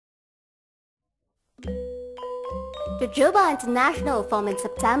Jojobar International, formed in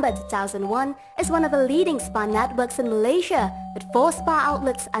September 2001, is one of the leading spa networks in Malaysia, with 4 spa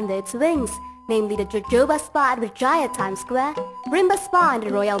outlets under its wings, namely the Jojobar Spa at Wijaya Times Square, Rimba Spa in the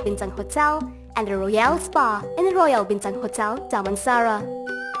Royal Bintang Hotel, and the Royale Spa in the Royal Bintang Hotel, Damansara.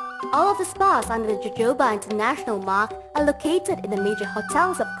 All of the spas under the Jojobar International mark are located in the major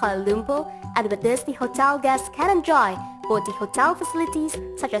hotels of Kuala Lumpur, and with this the hotel guests can enjoy both the hotel facilities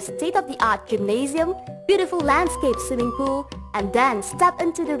such as state-of-the-art gymnasium, beautiful landscape swimming pool, and then step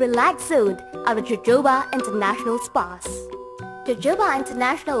into the relaxed zone of the Jojobar International Spas. Jojobar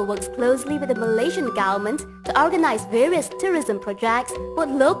International works closely with the Malaysian government to organize various tourism projects, both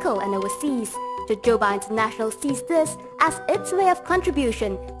local and overseas. Jojobar International sees this as its way of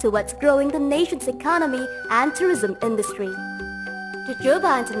contribution towards growing the nation's economy and tourism industry.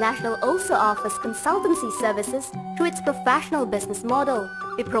 Jojobar International also offers consultancy services through its professional business model.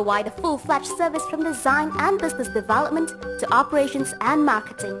 We provide a full-fledged service from design and business development to operations and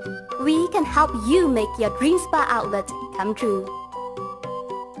marketing. We can help you make your dream spa outlet come true.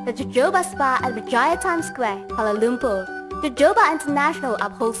 The Jojobar Spa at Wijaya Times Square, Kuala Lumpur. Jojobar International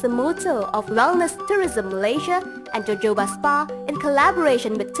upholds the motto of Wellness Tourism Malaysia, and Jojobar Spa, in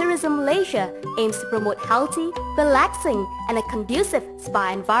collaboration with Tourism Malaysia, aims to promote healthy, relaxing, and a conducive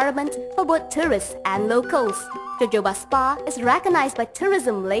spa environment for both tourists and locals. Jojobar Spa is recognized by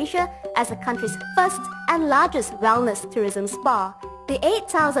Tourism Malaysia as the country's first and largest wellness tourism spa. The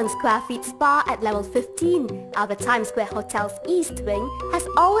 8,000 square feet spa at level 15 of the Times Square Hotel's East Wing has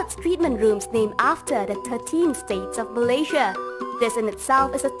all its treatment rooms named after the 13 states of Malaysia. This in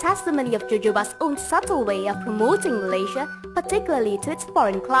itself is a testimony of Jojobar's own subtle way of promoting Malaysia, particularly to its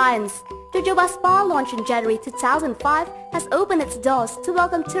foreign clients. Jojobar Spa, launched in January 2005, has opened its doors to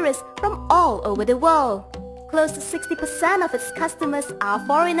welcome tourists from all over the world. Close to 60% of its customers are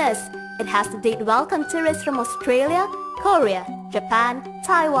foreigners. It has to date welcomed tourists from Australia, Korea, Japan,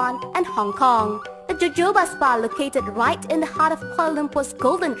 Taiwan, and Hong Kong. The Jojobar Spa, located right in the heart of Kuala Lumpur's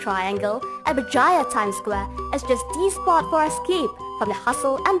Golden Triangle at Wijaya Times Square, is just the spot for escape from the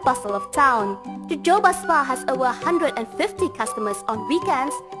hustle and bustle of town. Jojobar Spa has over 150 customers on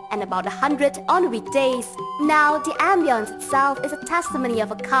weekends and about 100 on weekdays. Now, the ambience itself is a testimony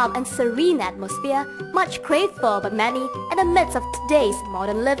of a calm and serene atmosphere, much craved for by many in the midst of today's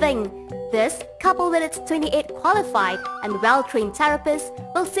modern living. This, coupled with its 28 qualified and well-trained therapists,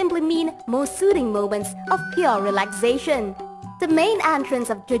 will simply mean more soothing moments of pure relaxation. The main entrance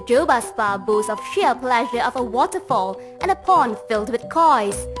of Jojobar Spa boasts of sheer pleasure of a waterfall and a pond filled with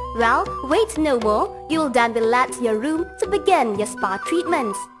koi's. Well, wait no more, you will then be led to your room to begin your spa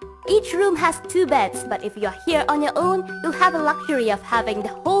treatments. Each room has 2 beds, but if you're here on your own, you'll have the luxury of having the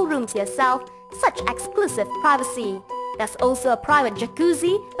whole room to yourself, such exclusive privacy. There's also a private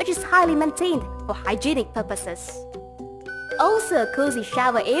jacuzzi, which is highly maintained for hygienic purposes. Also a cozy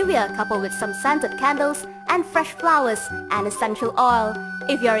shower area coupled with some scented candles and fresh flowers and essential oil.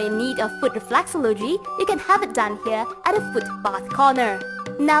 If you're in need of foot reflexology, you can have it done here at a foot bath corner.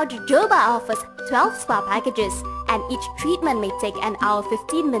 Now Jojobar offers 12 spa packages, and each treatment may take an hour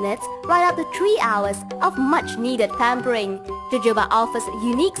 15 minutes right up to 3 hours of much needed pampering. Jojobar offers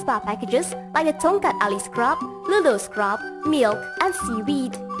unique spa packages like the Tongkat Ali Scrub, Ludo Scrub, Milk, and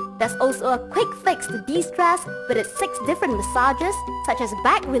Seaweed. There's also a quick fix to de-stress with its 6 different massages such as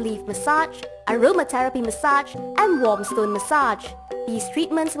back relief massage, aromatherapy massage, and warm stone massage. These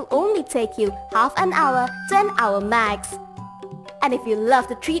treatments will only take you half an hour to an hour max. And if you love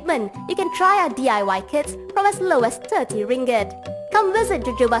the treatment, you can try our DIY kits from as low as 30 ringgit. Come visit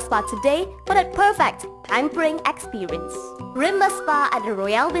Jojobar Spa today for that perfect pampering experience. Rimba Spa at the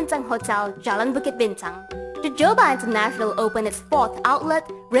Royal Bintang Hotel, Jalan Bukit Bintang. Jojobar International opened its 4th outlet,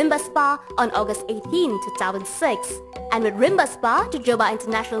 Rimba Spa, on August 18, 2006. And with Rimba Spa, Jojobar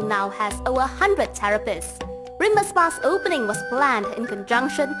International now has over 100 therapists. Rimba Spa's opening was planned in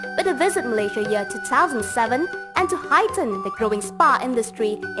conjunction with the Visit Malaysia year 2007 and to heighten the growing spa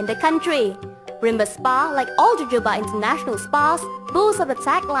industry in the country. Rimba Spa, like all Jojobar International spas, boasts of the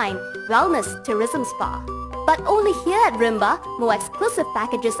tagline, Wellness Tourism Spa. But only here at Rimba, more exclusive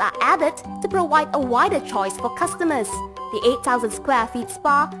packages are added to provide a wider choice for customers. The 8,000 square feet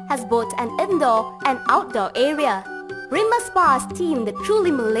spa has both an indoor and outdoor area. Rimba Spa is themed the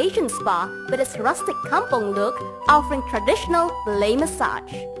truly Malaysian spa with its rustic kampong look, offering traditional Malay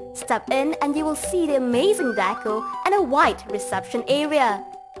massage. Step in and you will see the amazing deco and a wide reception area.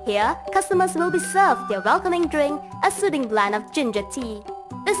 Here, customers will be served their welcoming drink, a soothing blend of ginger tea.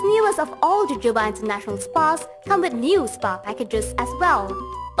 This newest of all Jojobar International spas come with new spa packages as well.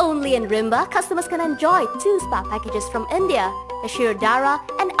 Only in Rimba, customers can enjoy 2 spa packages from India, the Shirodara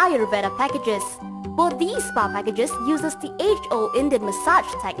and Ayurveda packages. Both these spa packages uses the age-old Indian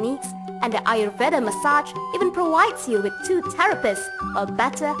massage techniques, and the Ayurveda massage even provides you with 2 therapists for a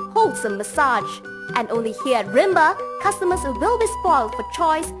better, wholesome massage. And only here at Rimba, customers will be spoiled for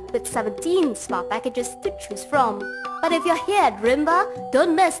choice with 17 spa packages to choose from. But if you're here at Rimba,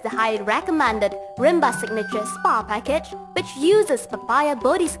 don't miss the highly recommended Rimba Signature Spa Package, which uses papaya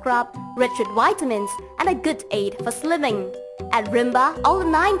body scrub, rich with vitamins, and a good aid for slimming. At Rimba, all the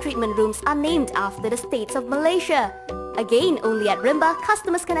 9 treatment rooms are named after the states of Malaysia. Again, only at Rimba,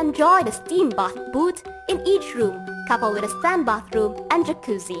 customers can enjoy the steam bath booth in each room, coupled with a stand bathroom and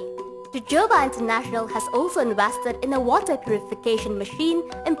jacuzzi. Jojobar International has also invested in a water purification machine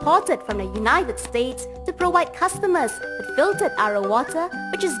imported from the United States to provide customers with filtered RO water,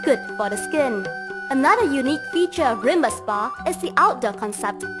 which is good for the skin. Another unique feature of Rimba Spa is the outdoor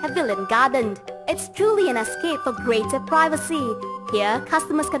concept Pavilion Garden. It's truly an escape for greater privacy. Here,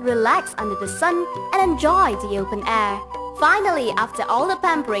 customers can relax under the sun and enjoy the open air. Finally, after all the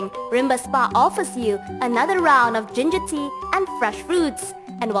pampering, Rimba Spa offers you another round of ginger tea and fresh fruits.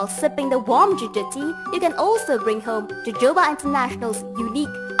 And while sipping the warm ginger tea, you can also bring home Jojobar International's unique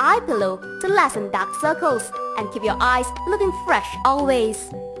eye pillow to lessen dark circles and keep your eyes looking fresh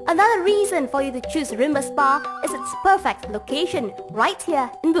always. Another reason for you to choose Rimba Spa is its perfect location right here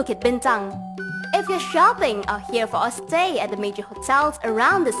in Bukit Bintang. If you're shopping or here for a stay at the major hotels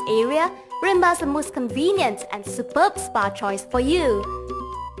around this area, Rimba is the most convenient and superb spa choice for you.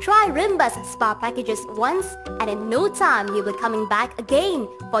 Try Rimba's spa packages once, and in no time you'll be coming back again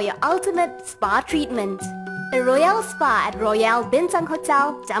for your ultimate spa treatment. The Royal Spa at Royal Bintang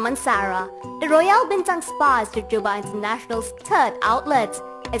Hotel, Damansara. The Royal Bintang Spa is Jojobar International's 3rd outlet.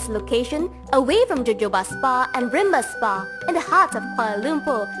 Its location, away from Jojobar Spa and Rimba Spa, in the heart of Kuala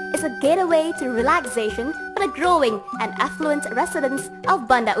Lumpur, is a gateway to relaxation for the growing and affluent residents of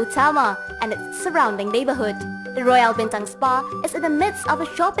Bandar Utama and its surrounding neighborhood. The Royal Bintang Spa is in the midst of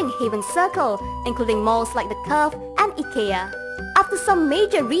a shopping haven circle, including malls like The Curve and IKEA. After some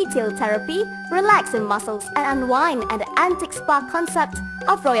major retail therapy, relax your muscles and unwind at the antique spa concept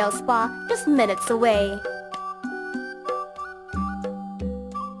of Royal Spa just minutes away.